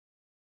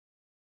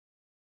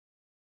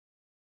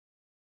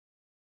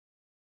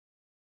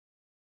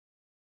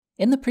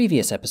In the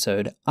previous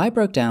episode, I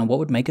broke down what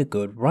would make a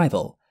good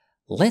rival.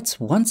 Let's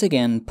once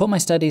again put my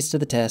studies to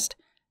the test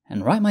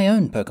and write my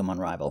own Pokemon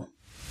rival.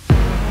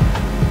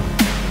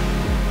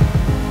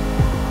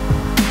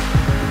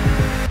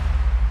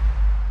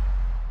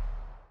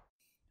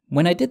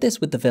 When I did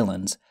this with the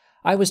villains,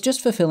 I was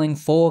just fulfilling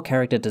 4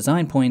 character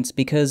design points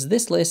because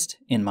this list,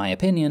 in my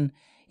opinion,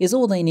 is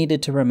all they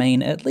needed to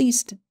remain at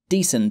least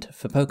decent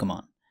for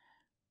Pokemon.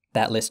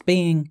 That list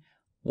being,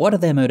 what are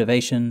their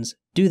motivations?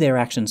 Do their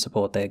actions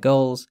support their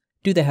goals?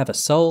 Do they have a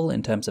soul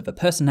in terms of a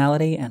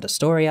personality and a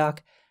story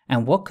arc?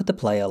 And what could the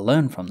player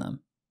learn from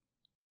them?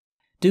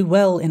 Do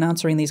well in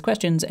answering these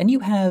questions and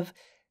you have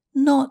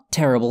not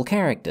terrible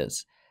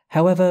characters.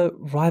 However,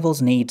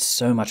 rivals need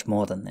so much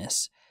more than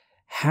this.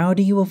 How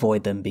do you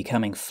avoid them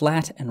becoming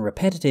flat and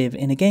repetitive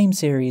in a game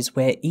series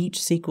where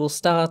each sequel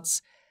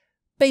starts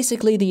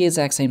basically the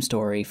exact same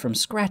story from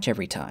scratch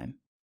every time?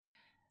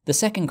 The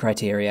second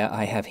criteria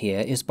I have here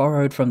is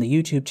borrowed from the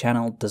YouTube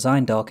channel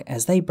Design Doc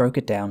as they broke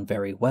it down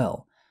very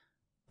well.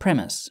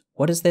 Premise: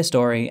 what is their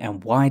story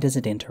and why does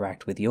it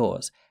interact with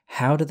yours?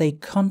 How do they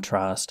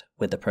contrast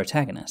with the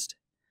protagonist?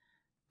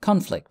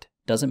 Conflict: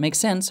 does it make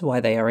sense why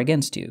they are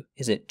against you?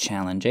 Is it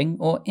challenging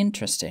or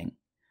interesting?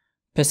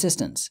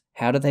 Persistence: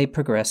 how do they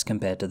progress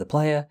compared to the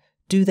player?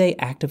 Do they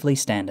actively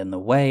stand in the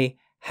way?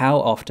 How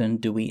often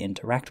do we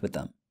interact with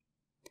them?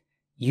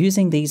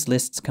 Using these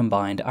lists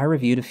combined, I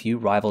reviewed a few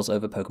rivals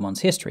over Pokemon's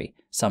history.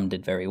 Some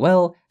did very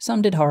well,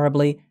 some did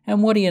horribly,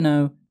 and what do you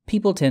know,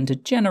 people tend to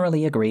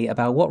generally agree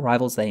about what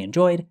rivals they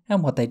enjoyed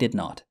and what they did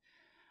not.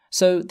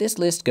 So this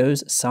list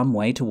goes some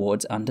way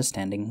towards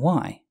understanding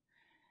why.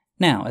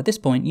 Now, at this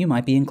point you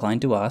might be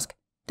inclined to ask,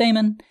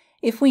 Damon,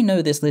 if we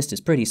know this list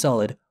is pretty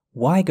solid,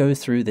 why go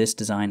through this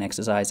design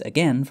exercise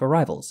again for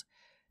rivals?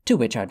 To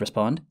which I'd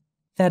respond,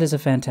 that is a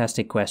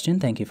fantastic question,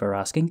 thank you for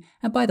asking,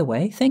 and by the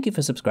way, thank you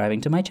for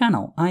subscribing to my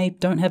channel. I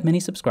don't have many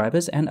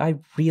subscribers, and I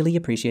really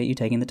appreciate you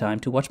taking the time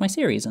to watch my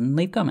series and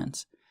leave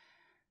comments.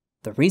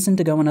 The reason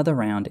to go another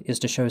round is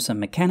to show some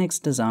mechanics,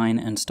 design,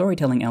 and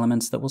storytelling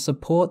elements that will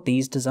support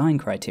these design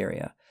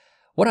criteria.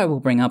 What I will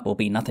bring up will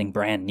be nothing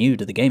brand new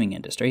to the gaming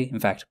industry,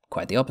 in fact,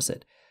 quite the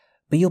opposite,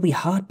 but you'll be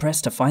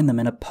hard-pressed to find them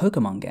in a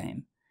Pokemon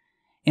game.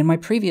 In my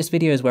previous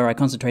videos where I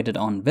concentrated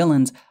on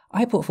villains,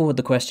 I put forward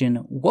the question,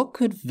 what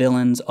could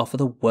villains offer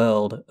the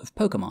world of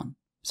Pokemon?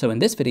 So in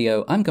this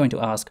video, I'm going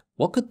to ask,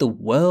 what could the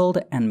world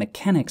and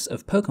mechanics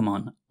of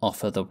Pokemon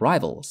offer the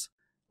rivals?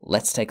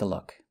 Let's take a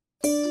look.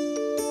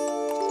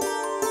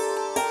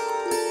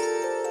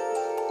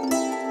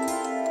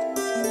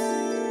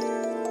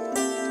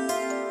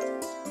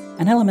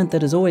 An element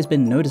that has always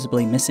been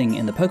noticeably missing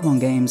in the Pokemon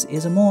games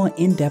is a more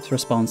in-depth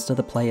response to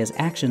the player's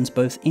actions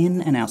both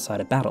in and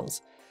outside of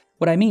battles.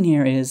 What I mean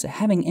here is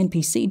having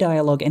NPC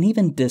dialogue and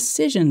even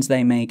decisions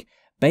they make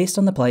based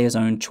on the player's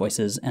own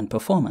choices and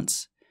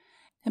performance.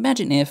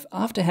 Imagine if,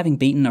 after having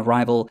beaten a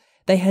rival,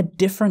 they had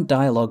different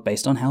dialogue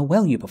based on how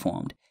well you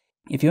performed.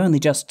 If you only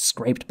just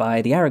scraped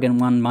by, the arrogant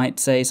one might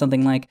say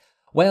something like,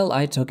 well,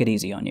 I took it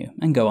easy on you,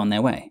 and go on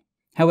their way.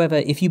 However,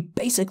 if you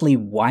basically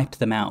wiped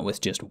them out with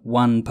just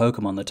one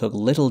Pokemon that took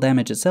little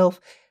damage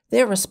itself,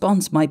 their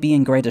response might be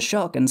in greater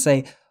shock and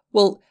say,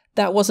 well,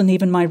 that wasn't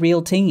even my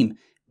real team.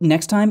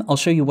 Next time, I'll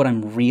show you what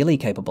I'm really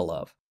capable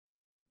of.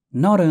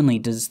 Not only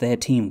does their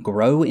team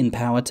grow in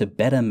power to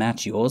better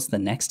match yours the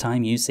next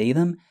time you see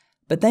them,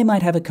 but they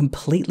might have a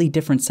completely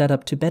different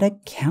setup to better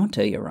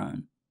counter your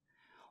own.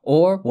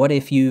 Or what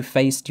if you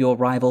faced your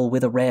rival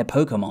with a rare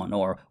Pokemon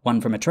or one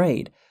from a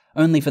trade,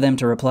 only for them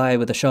to reply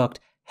with a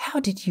shocked, how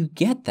did you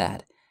get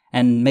that?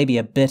 And maybe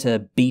a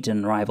bitter,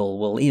 beaten rival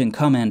will even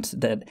comment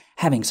that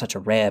having such a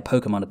rare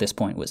Pokemon at this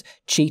point was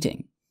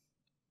cheating.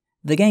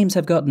 The games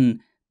have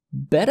gotten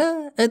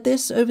better at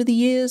this over the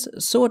years.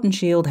 Sword and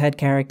Shield had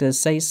characters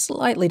say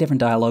slightly different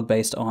dialogue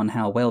based on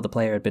how well the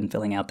player had been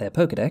filling out their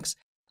Pokedex.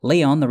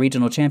 Leon, the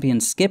regional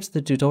champion, skips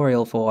the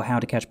tutorial for how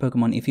to catch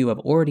Pokemon if you have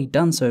already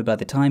done so by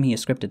the time he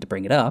is scripted to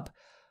bring it up.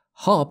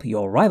 Harp,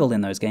 your rival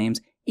in those games,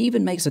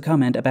 even makes a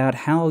comment about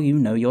how you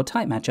know your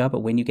type matchup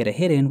when you get a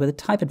hit in with a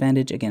type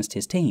advantage against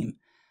his team.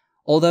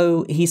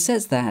 Although he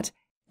says that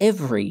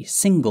every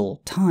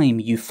single time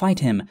you fight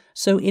him,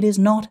 so it is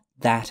not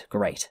that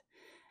great.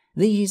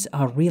 These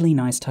are really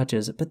nice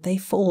touches, but they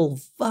fall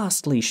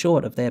vastly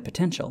short of their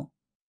potential.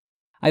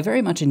 I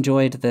very much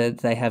enjoyed that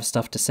they have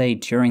stuff to say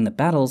during the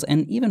battles,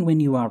 and even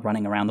when you are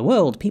running around the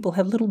world, people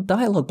have little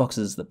dialogue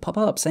boxes that pop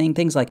up saying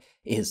things like,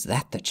 "Is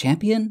that the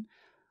champion?"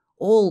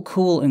 All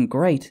cool and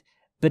great,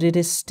 but it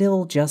is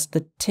still just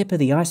the tip of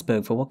the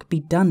iceberg for what could be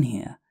done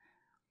here.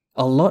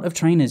 A lot of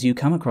trainers you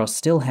come across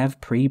still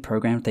have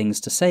pre-programmed things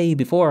to say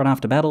before and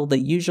after battle that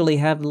usually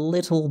have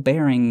little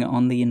bearing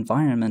on the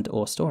environment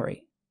or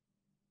story.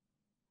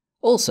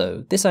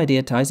 Also, this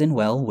idea ties in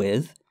well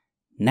with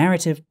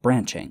narrative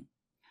branching.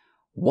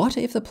 What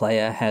if the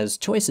player has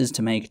choices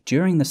to make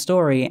during the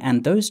story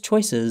and those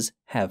choices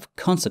have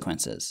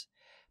consequences?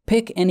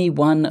 Pick any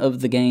one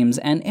of the games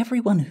and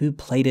everyone who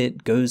played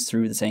it goes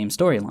through the same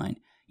storyline.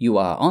 You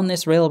are on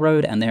this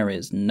railroad and there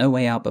is no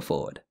way out but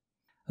forward.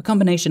 A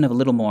combination of a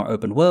little more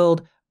open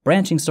world,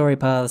 Branching story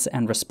paths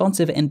and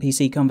responsive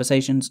NPC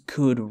conversations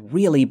could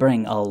really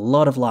bring a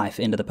lot of life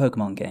into the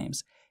Pokemon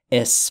games,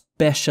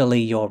 especially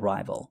your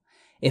rival.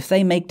 If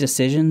they make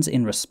decisions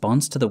in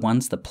response to the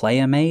ones the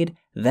player made,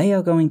 they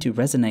are going to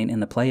resonate in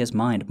the player's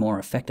mind more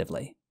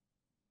effectively.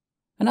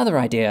 Another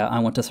idea I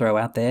want to throw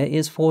out there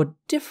is for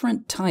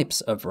different types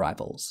of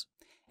rivals.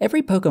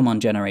 Every Pokemon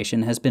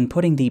generation has been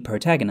putting the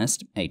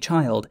protagonist, a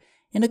child,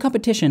 in a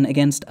competition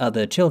against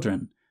other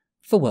children,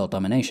 for world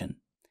domination.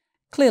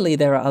 Clearly,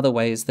 there are other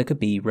ways that could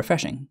be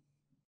refreshing.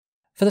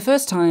 For the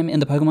first time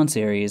in the Pokemon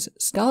series,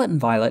 Scarlet and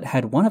Violet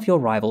had one of your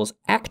rivals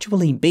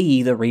actually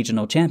be the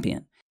regional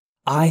champion.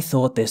 I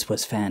thought this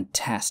was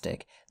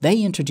fantastic.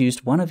 They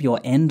introduced one of your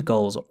end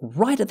goals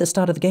right at the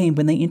start of the game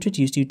when they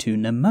introduced you to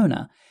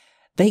Nemona.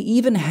 They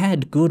even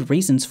had good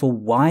reasons for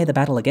why the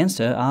battle against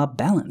her are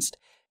balanced.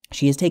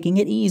 She is taking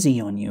it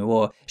easy on you,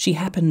 or she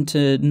happened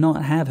to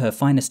not have her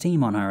finest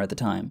team on her at the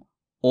time.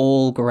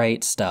 All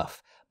great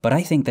stuff. But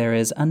I think there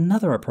is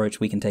another approach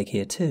we can take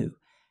here too,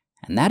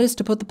 and that is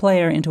to put the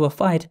player into a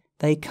fight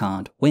they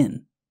can't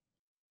win.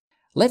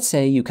 Let's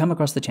say you come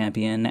across the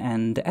champion,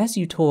 and as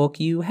you talk,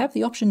 you have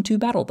the option to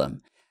battle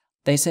them.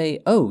 They say,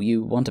 "Oh,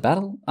 you want to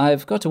battle?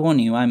 I've got to warn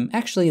you, I'm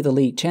actually the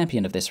league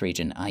champion of this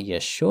region. Are you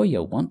sure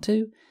you want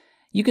to?"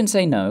 You can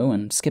say no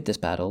and skip this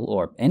battle,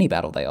 or any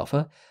battle they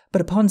offer,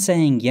 but upon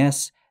saying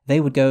yes, they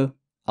would go,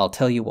 "I'll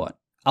tell you what,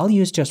 I'll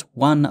use just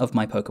one of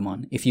my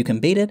Pokemon. If you can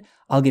beat it,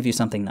 I'll give you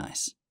something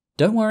nice.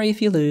 Don't worry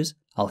if you lose,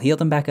 I'll heal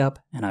them back up,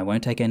 and I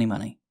won't take any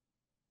money."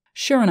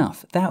 Sure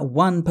enough, that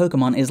one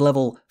Pokemon is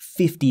level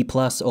 50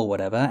 plus or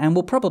whatever, and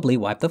will probably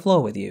wipe the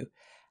floor with you.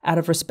 Out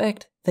of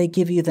respect, they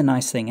give you the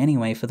nice thing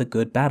anyway for the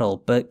good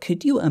battle, but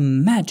could you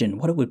imagine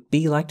what it would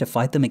be like to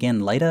fight them again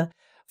later,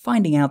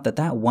 finding out that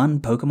that one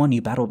Pokemon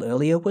you battled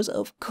earlier was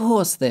of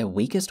course their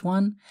weakest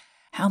one?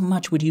 How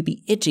much would you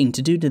be itching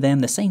to do to them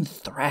the same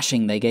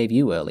thrashing they gave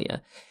you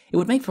earlier? It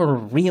would make for a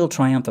real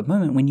triumphant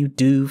moment when you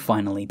do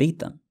finally beat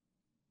them.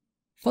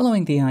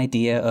 Following the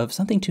idea of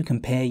something to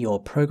compare your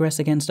progress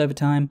against over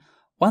time,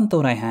 one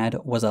thought I had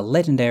was a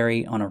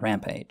legendary on a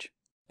rampage.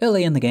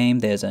 Early in the game,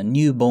 there's a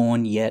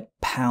newborn yet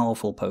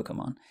powerful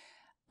Pokemon.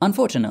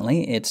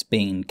 Unfortunately, it's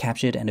been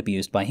captured and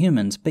abused by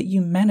humans, but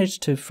you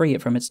managed to free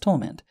it from its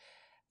torment.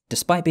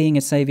 Despite being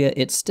its savior,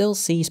 it still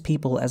sees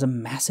people as a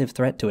massive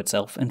threat to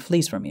itself and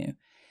flees from you.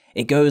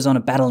 It goes on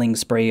a battling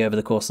spree over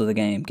the course of the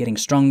game, getting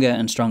stronger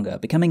and stronger,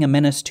 becoming a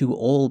menace to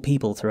all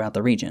people throughout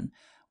the region.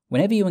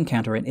 Whenever you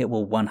encounter it, it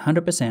will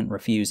 100%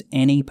 refuse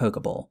any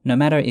Pokeball, no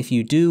matter if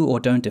you do or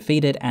don't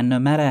defeat it, and no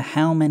matter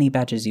how many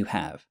badges you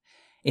have.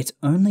 It's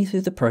only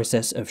through the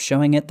process of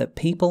showing it that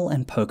people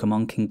and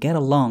Pokemon can get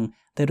along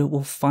that it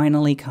will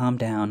finally calm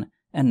down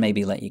and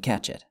maybe let you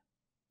catch it.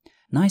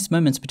 Nice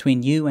moments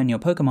between you and your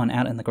Pokemon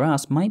out in the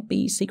grass might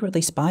be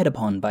secretly spied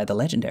upon by the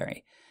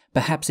legendary.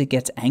 Perhaps it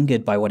gets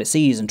angered by what it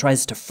sees and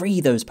tries to free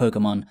those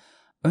Pokemon,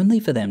 only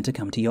for them to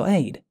come to your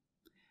aid.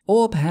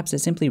 Or perhaps it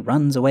simply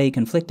runs away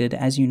conflicted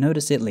as you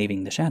notice it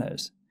leaving the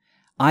shadows.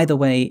 Either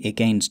way, it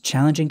gains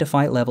challenging to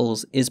fight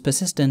levels, is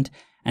persistent,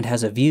 and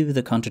has a view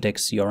that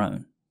contradicts your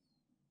own.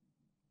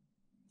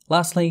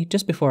 Lastly,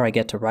 just before I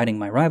get to writing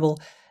my rival,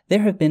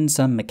 there have been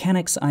some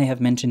mechanics I have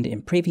mentioned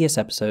in previous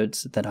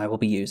episodes that I will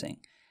be using.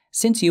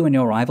 Since you and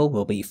your rival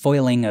will be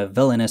foiling a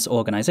villainous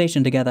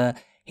organization together,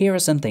 here are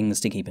some things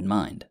to keep in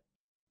mind.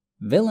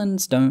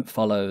 Villains don't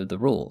follow the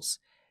rules.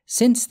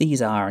 Since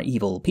these are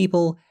evil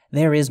people,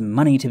 there is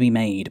money to be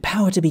made,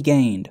 power to be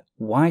gained.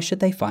 Why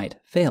should they fight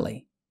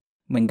fairly?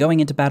 When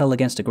going into battle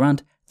against a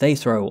grunt, they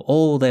throw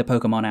all their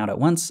Pokemon out at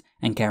once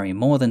and carry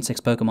more than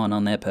 6 Pokemon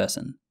on their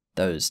person.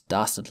 Those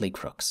dastardly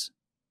crooks.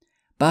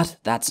 But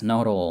that's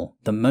not all.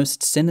 The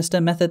most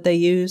sinister method they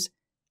use?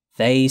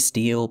 They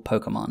steal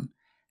Pokemon.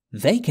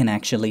 They can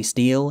actually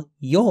steal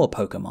your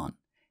Pokemon.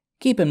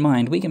 Keep in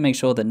mind, we can make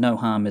sure that no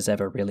harm is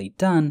ever really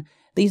done.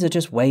 These are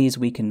just ways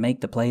we can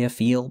make the player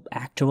feel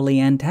actually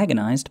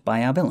antagonized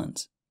by our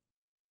villains.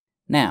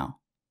 Now,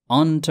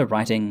 on to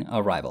writing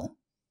a rival.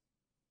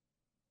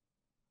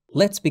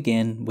 Let's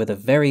begin with a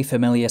very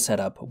familiar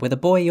setup with a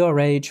boy your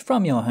age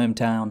from your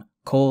hometown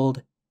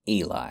called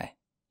Eli.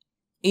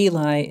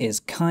 Eli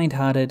is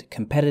kind-hearted,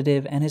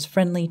 competitive, and is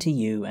friendly to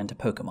you and to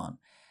Pokemon.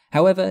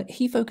 However,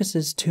 he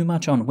focuses too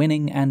much on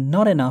winning and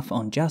not enough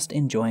on just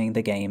enjoying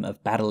the game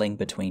of battling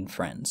between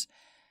friends.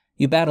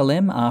 You battle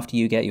him after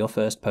you get your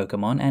first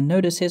Pokemon and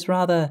notice his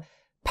rather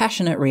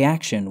passionate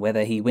reaction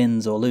whether he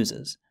wins or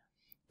loses.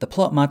 The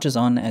plot marches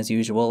on as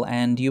usual,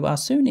 and you are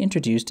soon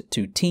introduced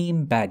to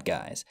Team Bad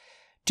Guys.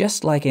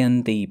 Just like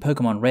in the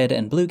Pokemon Red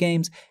and Blue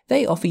games,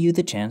 they offer you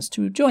the chance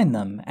to join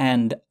them,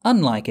 and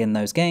unlike in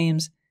those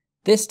games,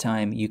 this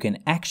time you can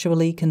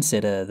actually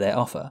consider their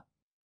offer.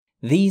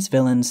 These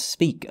villains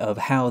speak of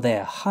how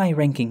their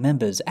high-ranking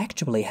members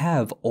actually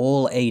have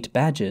all 8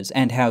 badges,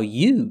 and how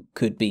you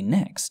could be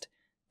next.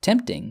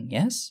 Tempting,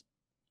 yes?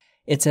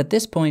 It's at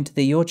this point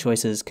that your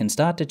choices can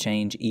start to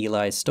change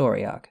Eli's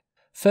story arc.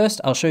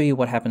 First, I'll show you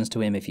what happens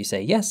to him if you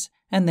say yes,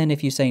 and then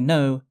if you say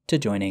no to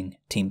joining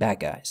Team Bad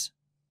Guys.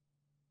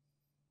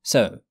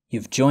 So,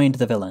 you've joined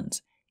the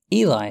villains.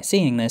 Eli,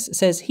 seeing this,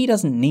 says he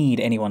doesn't need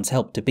anyone's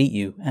help to beat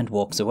you and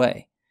walks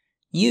away.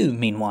 You,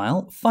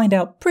 meanwhile, find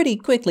out pretty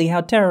quickly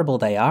how terrible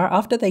they are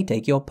after they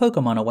take your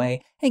Pokemon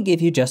away and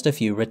give you just a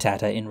few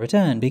Rattata in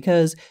return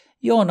because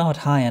you're not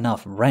high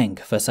enough rank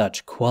for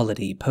such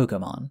quality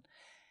Pokemon.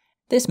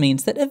 This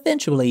means that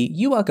eventually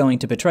you are going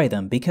to betray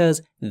them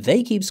because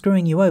they keep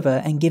screwing you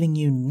over and giving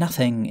you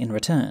nothing in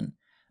return.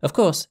 Of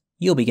course,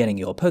 you'll be getting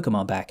your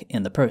Pokemon back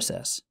in the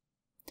process.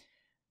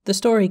 The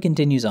story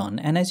continues on,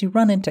 and as you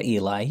run into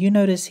Eli, you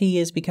notice he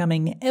is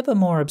becoming ever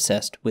more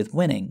obsessed with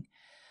winning.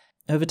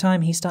 Over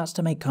time, he starts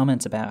to make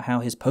comments about how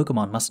his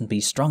Pokemon mustn't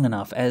be strong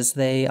enough as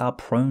they are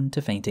prone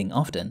to fainting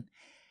often.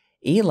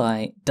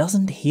 Eli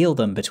doesn't heal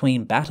them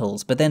between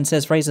battles, but then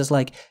says phrases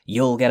like,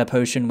 "You'll get a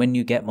potion when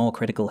you get more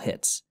critical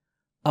hits."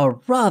 A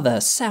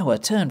rather sour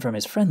turn from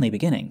his friendly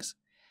beginnings.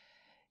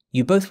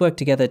 You both work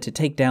together to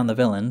take down the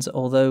villains,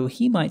 although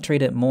he might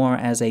treat it more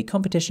as a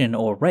competition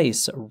or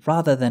race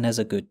rather than as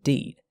a good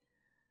deed.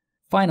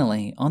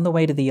 Finally, on the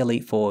way to the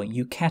Elite Four,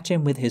 you catch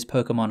him with his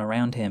Pokemon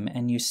around him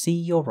and you see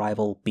your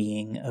rival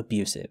being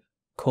abusive,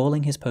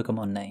 calling his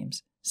Pokemon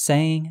names,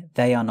 saying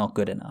they are not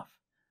good enough.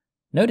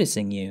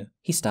 Noticing you,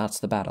 he starts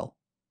the battle.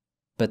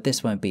 But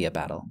this won't be a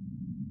battle.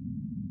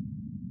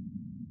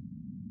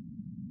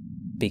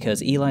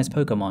 Because Eli's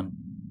Pokemon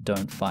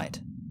don't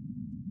fight.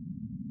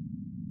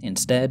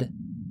 Instead,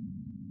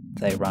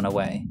 they run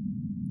away.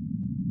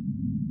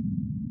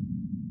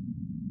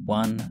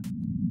 One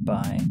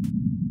by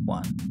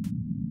one.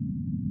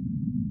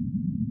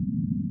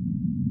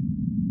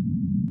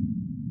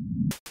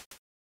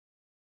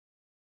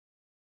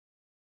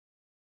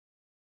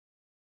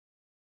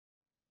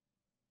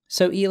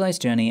 So Eli's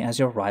journey as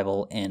your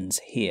rival ends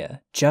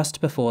here,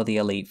 just before the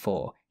Elite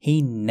Four.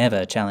 He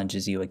never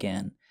challenges you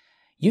again.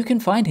 You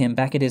can find him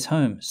back at his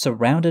home,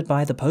 surrounded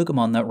by the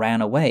Pokemon that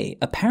ran away,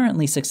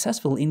 apparently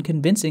successful in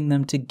convincing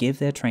them to give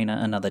their trainer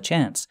another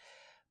chance.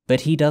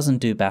 But he doesn't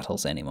do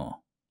battles anymore.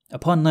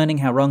 Upon learning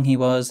how wrong he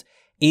was,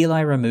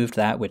 Eli removed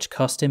that which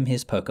cost him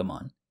his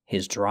Pokemon,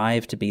 his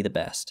drive to be the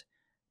best.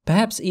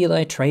 Perhaps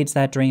Eli trades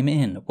that dream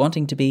in,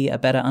 wanting to be a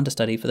better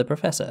understudy for the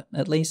professor,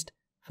 at least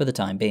for the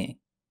time being.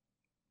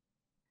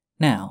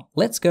 Now,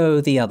 let's go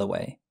the other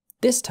way.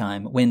 This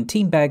time, when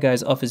Team Bad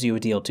Guys offers you a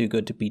deal too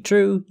good to be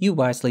true, you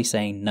wisely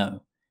say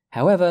no.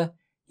 However,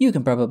 you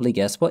can probably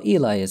guess what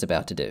Eli is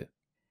about to do.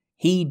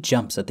 He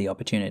jumps at the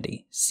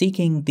opportunity,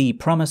 seeking the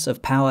promise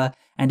of power,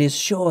 and is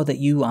sure that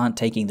you aren't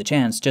taking the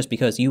chance just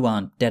because you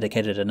aren't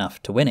dedicated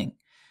enough to winning.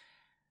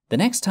 The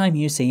next time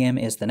you see him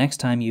is the next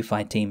time you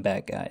fight Team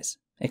Bad Guys,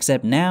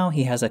 except now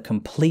he has a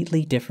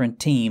completely different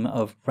team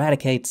of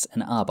Raticates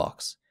and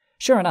Arboks.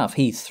 Sure enough,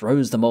 he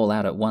throws them all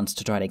out at once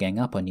to try to gang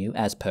up on you,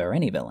 as per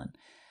any villain.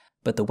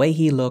 But the way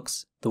he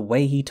looks, the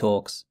way he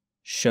talks,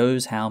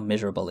 shows how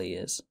miserable he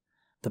is.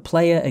 The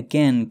player,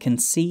 again, can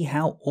see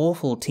how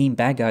awful Team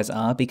Bad Guys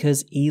are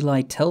because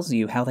Eli tells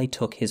you how they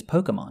took his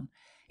Pokemon.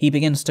 He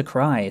begins to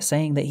cry,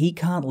 saying that he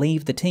can't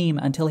leave the team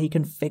until he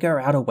can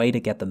figure out a way to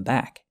get them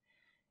back.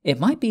 It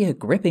might be a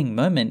gripping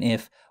moment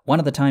if, one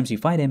of the times you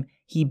fight him,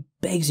 he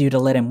begs you to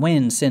let him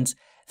win since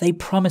they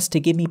promised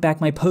to give me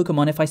back my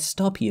Pokemon if I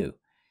stop you.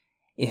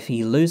 If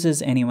he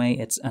loses anyway,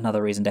 it's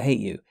another reason to hate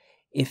you.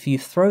 If you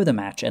throw the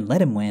match and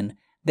let him win,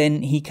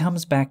 then he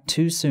comes back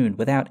too soon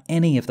without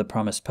any of the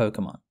promised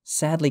Pokemon,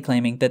 sadly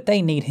claiming that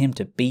they need him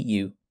to beat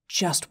you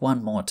just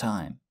one more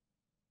time.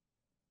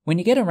 When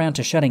you get around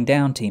to shutting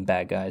down Team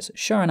Bad Guys,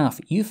 sure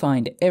enough, you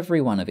find every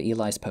one of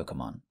Eli's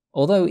Pokemon.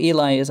 Although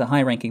Eli is a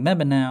high-ranking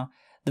member now,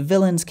 the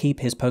villains keep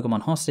his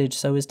Pokemon hostage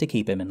so as to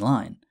keep him in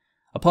line.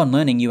 Upon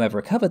learning you have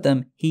recovered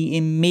them, he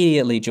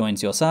immediately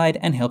joins your side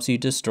and helps you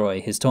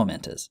destroy his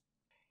tormentors.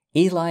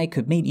 Eli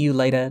could meet you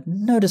later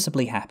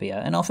noticeably happier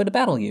and offer to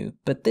battle you,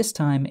 but this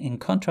time, in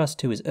contrast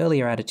to his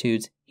earlier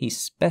attitudes, he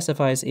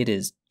specifies it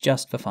is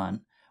just for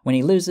fun. When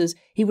he loses,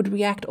 he would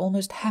react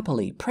almost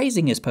happily,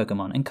 praising his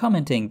Pokemon and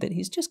commenting that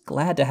he's just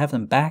glad to have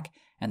them back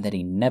and that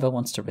he never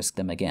wants to risk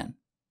them again.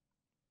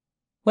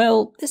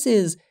 Well, this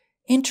is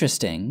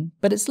interesting,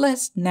 but it's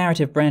less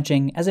narrative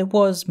branching as it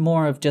was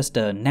more of just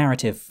a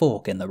narrative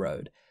fork in the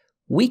road.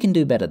 We can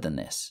do better than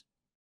this.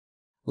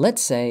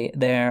 Let's say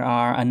there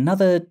are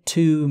another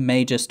 2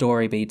 major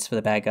story beats for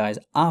the bad guys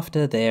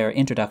after their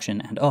introduction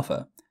and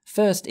offer.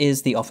 First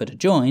is the offer to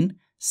join,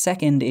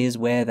 second is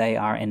where they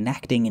are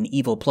enacting an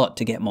evil plot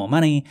to get more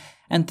money,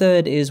 and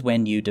third is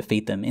when you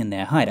defeat them in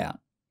their hideout.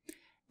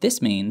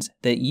 This means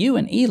that you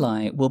and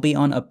Eli will be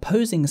on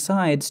opposing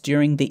sides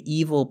during the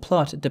evil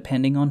plot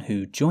depending on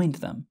who joined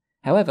them.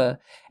 However,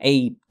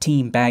 a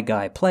Team Bad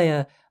Guy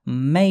player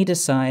may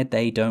decide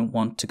they don't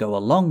want to go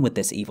along with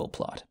this evil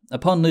plot.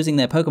 Upon losing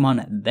their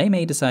Pokemon, they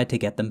may decide to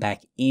get them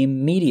back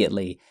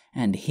immediately,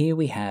 and here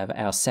we have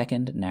our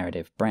second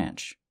narrative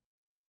branch.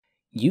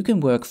 You can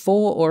work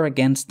for or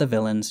against the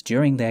villains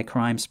during their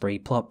crime spree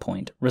plot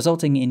point,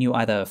 resulting in you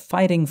either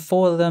fighting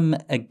for them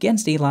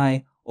against Eli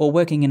or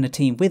working in a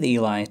team with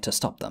Eli to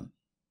stop them.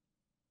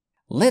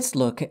 Let's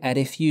look at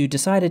if you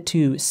decided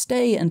to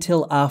stay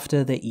until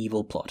after the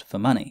evil plot for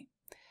money.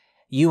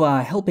 You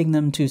are helping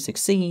them to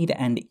succeed,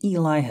 and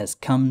Eli has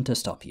come to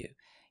stop you.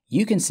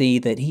 You can see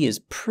that he is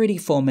pretty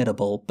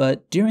formidable,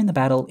 but during the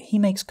battle, he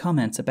makes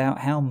comments about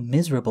how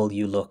miserable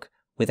you look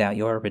without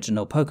your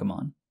original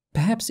Pokemon.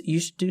 Perhaps you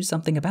should do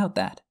something about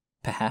that.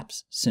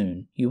 Perhaps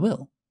soon you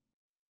will.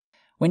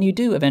 When you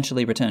do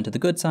eventually return to the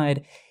good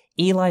side,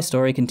 Eli's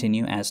story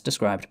continues as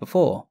described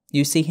before.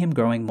 You see him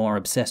growing more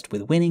obsessed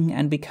with winning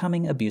and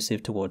becoming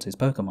abusive towards his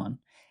Pokemon.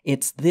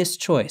 It's this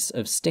choice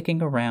of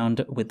sticking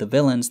around with the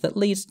villains that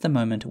leads to the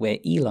moment where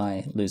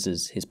Eli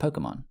loses his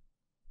Pokemon.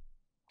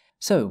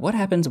 So, what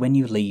happens when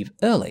you leave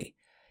early?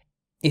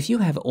 If you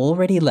have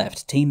already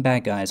left Team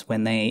Bad Guys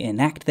when they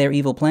enact their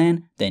evil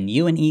plan, then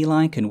you and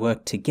Eli can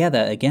work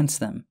together against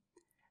them.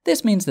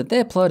 This means that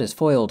their plot is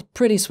foiled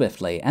pretty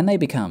swiftly, and they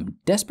become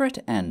desperate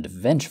and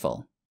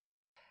vengeful.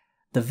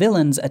 The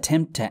villains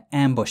attempt to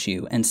ambush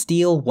you and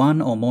steal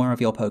one or more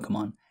of your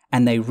Pokemon,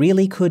 and they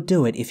really could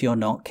do it if you're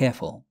not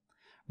careful.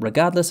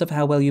 Regardless of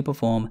how well you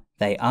perform,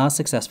 they are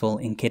successful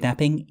in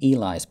kidnapping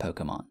Eli's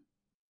Pokemon.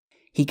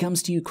 He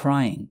comes to you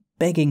crying,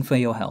 begging for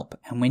your help,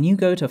 and when you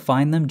go to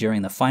find them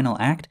during the final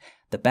act,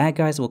 the bad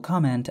guys will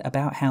comment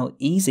about how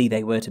easy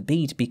they were to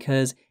beat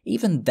because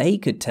even they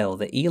could tell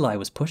that Eli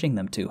was pushing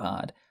them too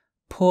hard.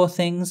 Poor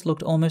things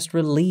looked almost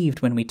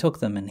relieved when we took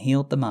them and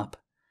healed them up.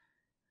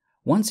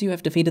 Once you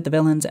have defeated the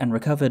villains and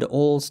recovered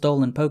all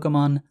stolen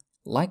Pokemon,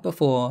 like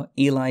before,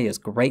 Eli is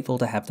grateful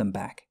to have them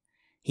back.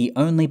 He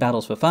only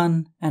battles for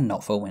fun and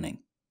not for winning.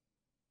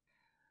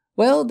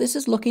 Well, this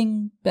is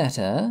looking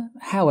better.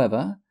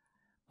 However,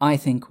 I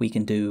think we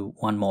can do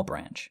one more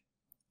branch.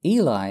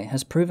 Eli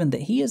has proven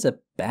that he is a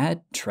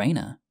bad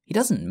trainer. He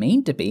doesn't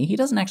mean to be, he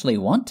doesn't actually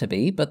want to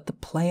be, but the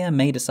player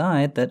may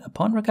decide that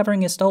upon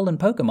recovering his stolen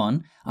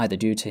Pokemon, either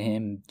due to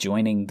him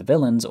joining the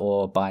villains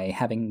or by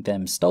having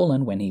them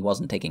stolen when he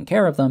wasn't taking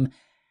care of them,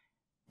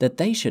 that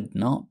they should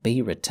not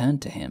be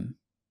returned to him.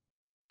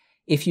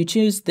 If you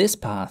choose this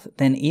path,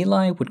 then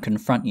Eli would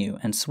confront you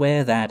and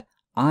swear that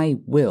I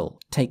will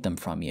take them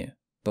from you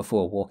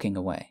before walking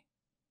away.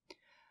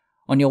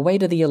 On your way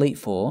to the Elite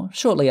Four,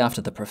 shortly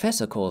after the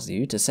professor calls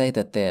you to say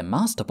that their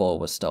Master Ball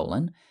was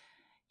stolen,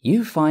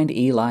 you find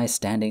Eli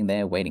standing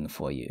there waiting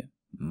for you,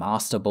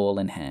 Master Ball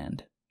in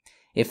hand.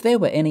 If there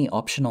were any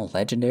optional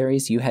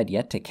legendaries you had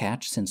yet to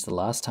catch since the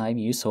last time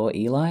you saw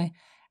Eli,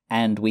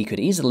 and we could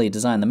easily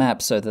design the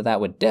map so that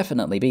would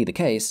definitely be the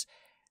case,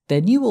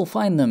 then you will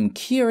find them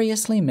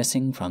curiously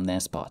missing from their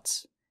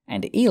spots,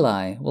 and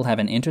Eli will have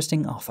an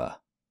interesting offer.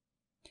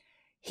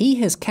 He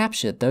has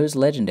captured those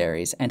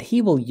legendaries, and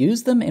he will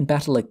use them in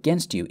battle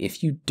against you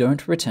if you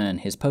don't return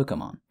his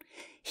Pokemon.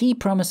 He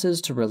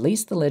promises to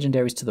release the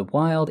legendaries to the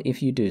wild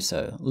if you do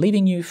so,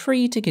 leaving you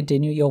free to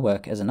continue your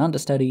work as an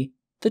understudy.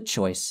 The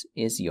choice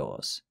is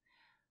yours.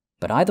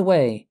 But either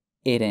way,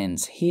 it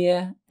ends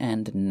here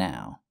and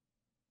now.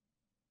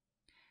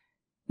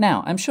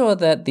 Now, I'm sure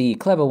that the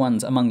clever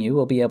ones among you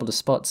will be able to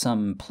spot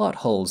some plot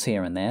holes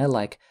here and there,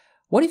 like,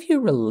 what if you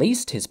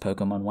released his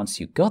Pokemon once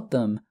you got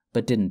them,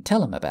 but didn't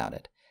tell him about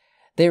it?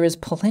 There is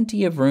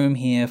plenty of room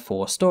here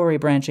for story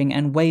branching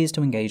and ways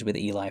to engage with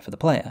Eli for the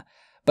player,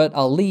 but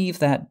I'll leave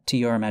that to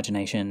your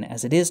imagination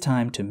as it is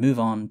time to move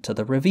on to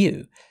the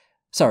review.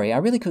 Sorry, I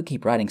really could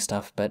keep writing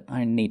stuff, but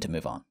I need to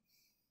move on.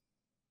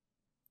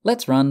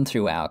 Let's run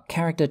through our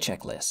character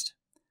checklist.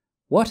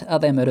 What are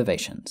their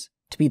motivations?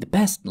 To be the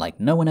best like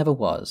no one ever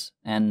was,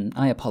 and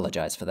I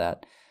apologize for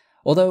that.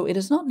 Although it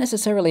is not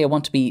necessarily a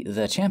want to be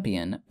the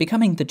champion,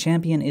 becoming the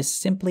champion is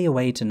simply a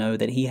way to know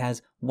that he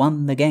has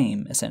won the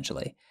game,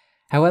 essentially.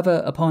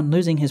 However, upon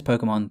losing his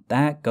Pokemon,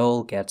 that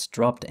goal gets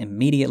dropped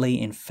immediately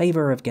in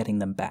favor of getting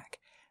them back.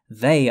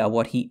 They are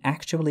what he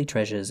actually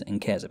treasures and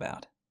cares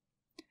about.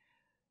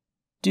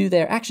 Do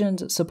their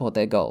actions support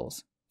their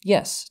goals?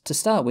 Yes, to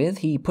start with,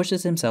 he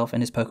pushes himself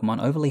and his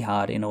Pokemon overly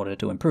hard in order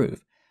to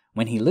improve.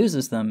 When he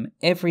loses them,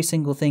 every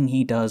single thing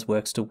he does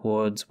works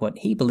towards what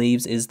he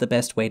believes is the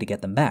best way to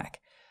get them back.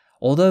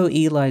 Although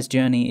Eli's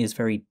journey is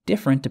very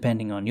different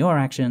depending on your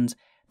actions,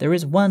 there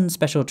is one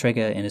special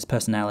trigger in his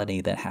personality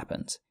that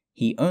happens.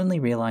 He only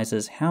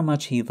realizes how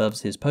much he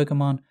loves his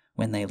Pokemon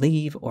when they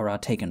leave or are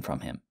taken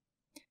from him.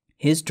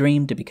 His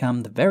dream to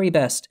become the very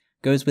best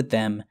goes with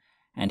them,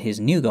 and his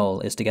new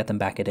goal is to get them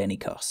back at any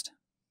cost.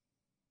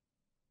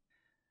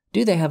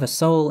 Do they have a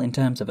soul in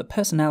terms of a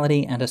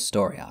personality and a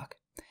story arc?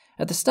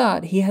 At the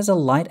start, he has a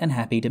light and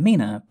happy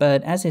demeanor,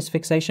 but as his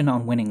fixation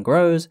on winning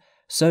grows,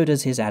 so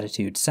does his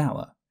attitude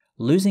sour.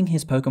 Losing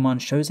his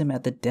Pokemon shows him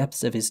at the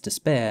depths of his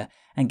despair,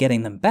 and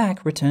getting them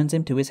back returns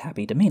him to his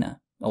happy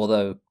demeanor,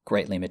 although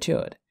greatly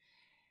matured.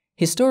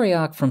 His story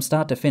arc from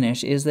start to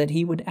finish is that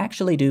he would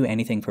actually do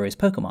anything for his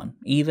Pokemon,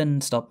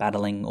 even stop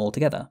battling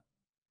altogether.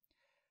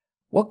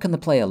 What can the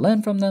player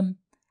learn from them?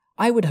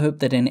 I would hope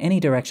that in any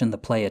direction the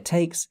player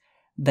takes,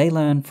 they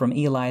learn from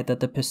Eli that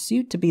the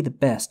pursuit to be the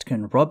best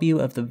can rob you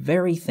of the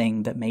very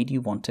thing that made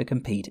you want to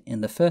compete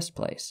in the first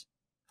place.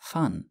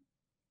 Fun.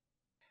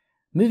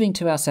 Moving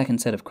to our second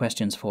set of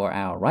questions for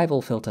our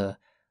rival filter.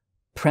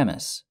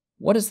 Premise.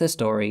 What is their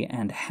story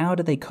and how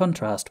do they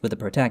contrast with the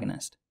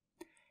protagonist?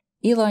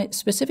 Eli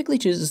specifically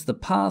chooses the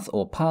path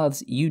or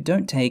paths you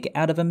don't take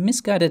out of a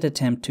misguided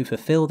attempt to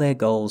fulfill their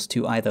goals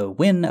to either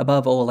win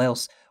above all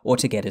else or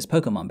to get his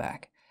Pokemon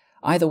back.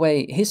 Either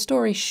way, his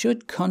story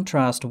should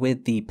contrast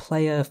with the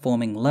player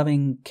forming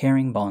loving,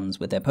 caring bonds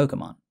with their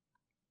Pokemon.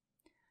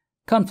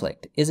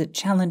 Conflict. Is it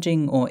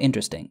challenging or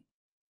interesting?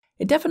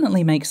 It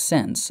definitely makes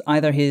sense.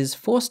 Either he's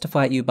forced to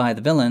fight you by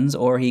the villains,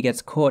 or he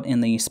gets caught in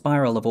the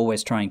spiral of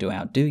always trying to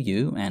outdo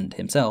you, and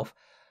himself.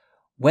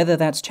 Whether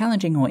that's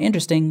challenging or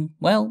interesting,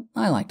 well,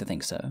 I like to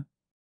think so.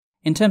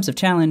 In terms of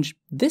challenge,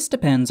 this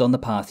depends on the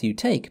path you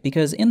take,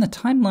 because in the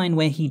timeline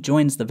where he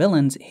joins the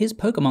villains, his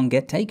Pokemon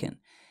get taken.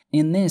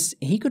 In this,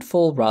 he could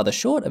fall rather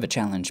short of a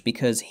challenge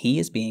because he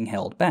is being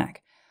held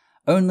back,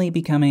 only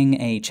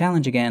becoming a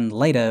challenge again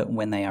later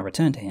when they are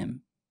returned to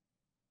him.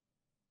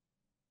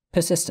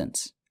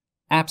 Persistence.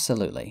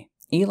 Absolutely.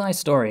 Eli's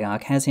story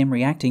arc has him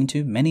reacting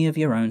to many of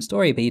your own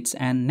story beats,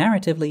 and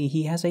narratively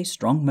he has a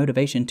strong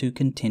motivation to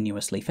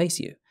continuously face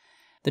you.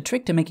 The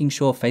trick to making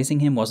sure facing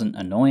him wasn't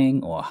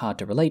annoying or hard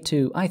to relate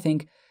to, I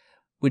think,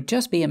 would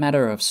just be a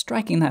matter of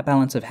striking that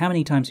balance of how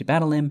many times you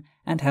battle him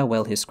and how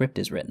well his script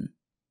is written.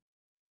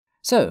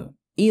 So,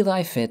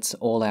 Eli fits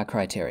all our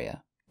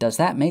criteria. Does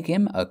that make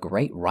him a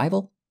great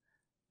rival?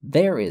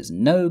 There is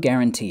no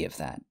guarantee of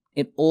that.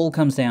 It all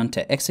comes down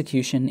to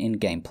execution in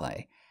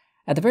gameplay.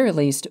 At the very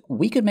least,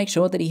 we could make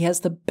sure that he has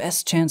the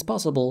best chance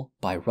possible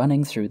by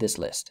running through this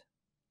list.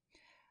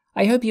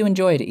 I hope you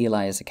enjoyed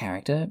Eli as a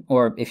character,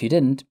 or if you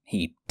didn't,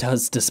 he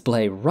does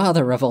display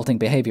rather revolting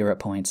behavior at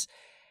points,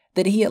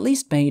 that he at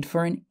least made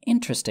for an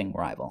interesting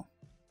rival.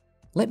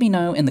 Let me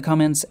know in the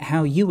comments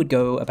how you would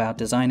go about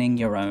designing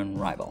your own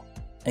rival.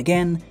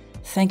 Again,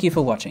 thank you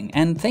for watching,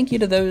 and thank you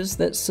to those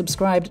that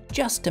subscribed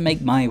just to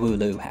make my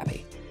Wooloo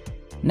happy.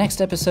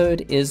 Next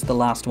episode is the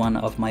last one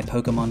of my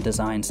Pokemon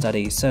design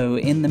study, so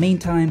in the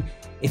meantime,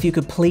 if you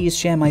could please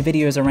share my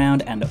videos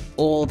around and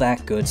all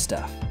that good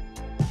stuff.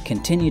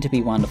 Continue to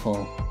be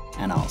wonderful,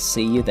 and I'll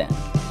see you then.